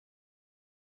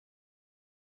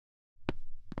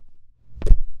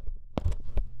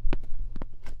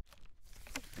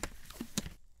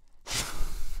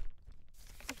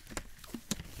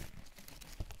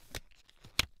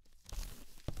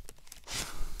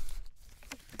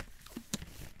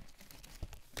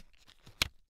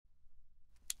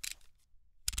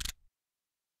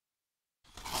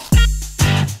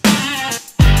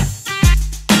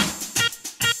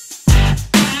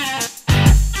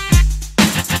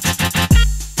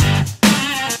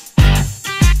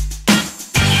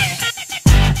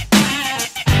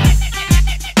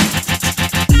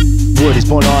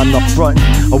I'm not frontin'.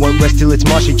 I won't rest till it's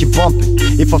my shit you're bumping.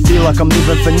 If I feel like I'm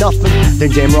living for nothing,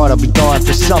 then damn right I'll be dying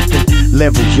for something.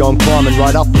 Levels, yo, I'm climbing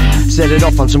right up them. Set it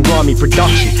off on some grimy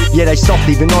production. Yeah, they soft,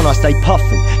 even on I stay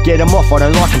puffin'. Get them off, I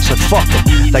don't like them, so fuck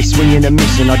them. They swing in a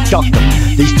miss and I duck them.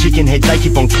 These chicken heads, they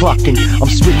keep on clucking. I'm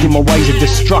swift in my ways of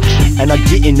destruction, and I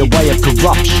get in the way of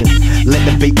corruption. Let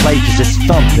the beat play cause it's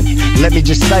thumping. Let me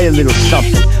just say a little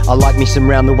something. I like me some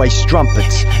round the way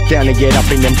strumpets, down to get up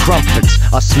in them crumpets.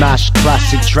 I smash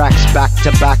classic tracks back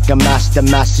to back, amassed a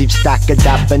massive stack of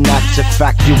dap, and that's a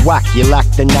fact. You whack, you lack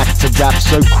the knack to rap,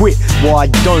 so quit, why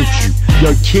don't you?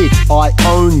 Yo kid, I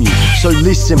own you, so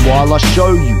listen while I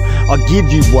show you. I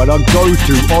give you what I go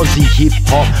through. Aussie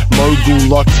hip-hop mogul,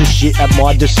 lots of shit at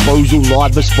my disposal.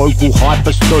 Livest vocal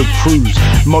hyper-stoked crews.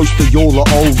 Most of y'all are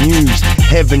old news,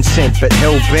 heaven sent but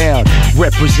hell-bound.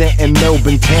 Representing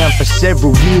Melbourne town for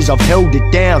several years, I've held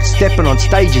it down. Stepping on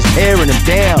stages, tearing them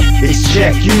down. It's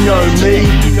Check, you know me,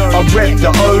 I rep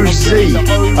the OZ,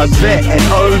 a vet and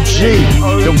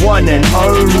OG, the one and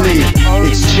only.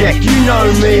 It's Check, you know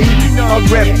me, I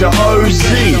rep the OZ,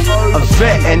 a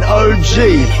vet and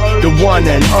OG, the one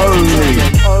and only.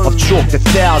 I've chalked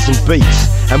 1,000 beats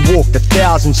and walked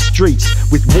 1,000 streets.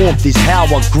 With warmth is how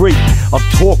I greet. I've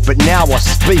talked but now I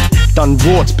speak. Done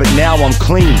rorts but now I'm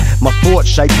clean. My thoughts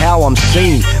shape how I'm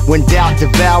seen. When doubt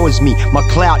devours me, my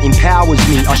clout empowers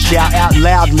me. I shout out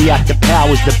loudly at the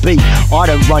powers that be. I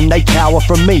don't run, they cower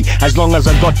from me. As long as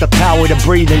I got the power to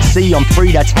breathe and see, I'm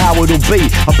free, that's how it'll be.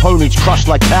 Opponents crushed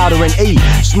like powder and E,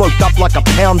 smoked up like a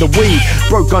pound of weed.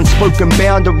 Broke unspoken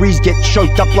boundaries, get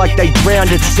choked up like they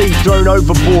drowned at sea. Thrown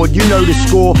overboard, you know the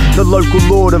score. The local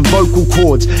lord of vocal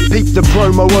cords, peep the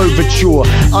promo overture.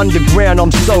 Underground,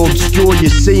 I'm so obscure, you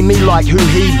see me like who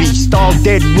he be. Style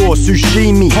dead raw,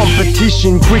 sushimi.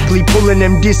 Competition quickly pulling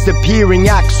them disappearing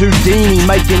acts. Houdini,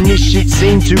 making this shit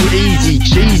seem too easy.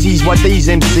 Cheesy's what these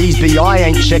MCs be. I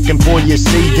ain't checking for your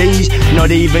CDs,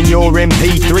 not even your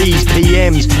MP3s,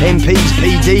 PMs, MPs,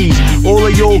 PDs. All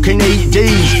of y'all can eat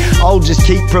D's. I'll just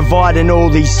keep providing all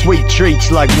these sweet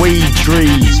treats like weed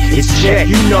trees. It's Check,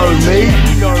 you know me,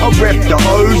 I rep the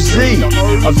OZ,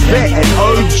 a vet and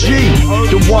OG,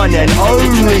 the one and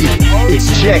only.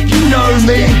 It's Check, you know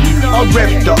me, I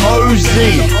rep the OZ,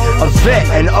 a vet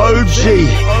and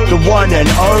OG, the one and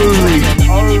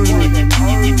only.